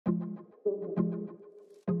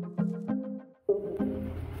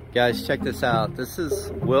Guys, check this out. This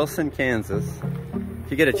is Wilson, Kansas.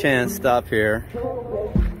 If you get a chance, stop here.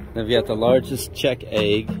 They've got the largest Czech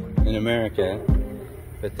egg in America.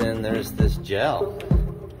 But then there's this gel.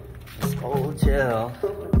 This old gel.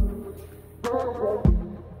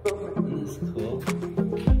 Isn't this cool?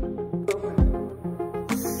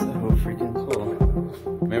 So freaking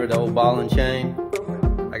cool. Remember the old ball and chain?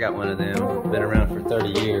 I got one of them. Been around for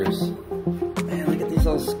 30 years. Man, look at these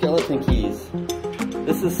old skeleton keys.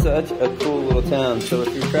 This is such a cool little town. So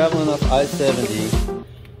if you're traveling up I-70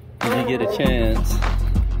 and you get a chance,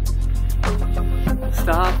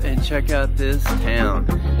 stop and check out this town.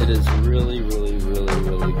 It is really, really, really,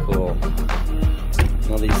 really cool.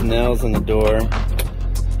 All these nails in the door.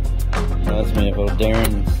 Reminds me of old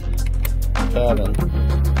Darren's cabin.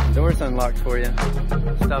 The door's unlocked for you.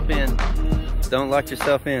 Stop in. Don't lock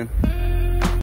yourself in.